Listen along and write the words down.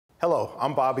Hello,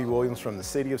 I'm Bobby Williams from the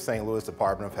City of St. Louis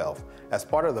Department of Health. As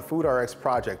part of the FoodRX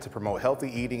project to promote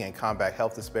healthy eating and combat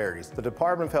health disparities, the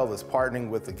Department of Health is partnering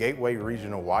with the Gateway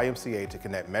Regional YMCA to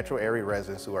connect metro area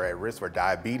residents who are at risk for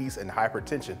diabetes and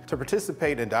hypertension to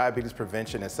participate in diabetes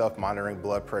prevention and self-monitoring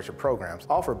blood pressure programs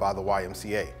offered by the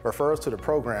YMCA. Referrals to the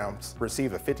programs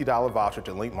receive a $50 voucher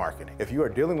to link marketing. If you are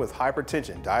dealing with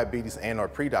hypertension, diabetes, and/or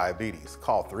prediabetes,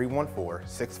 call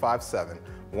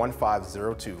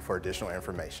 314-657-1502 for additional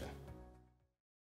information.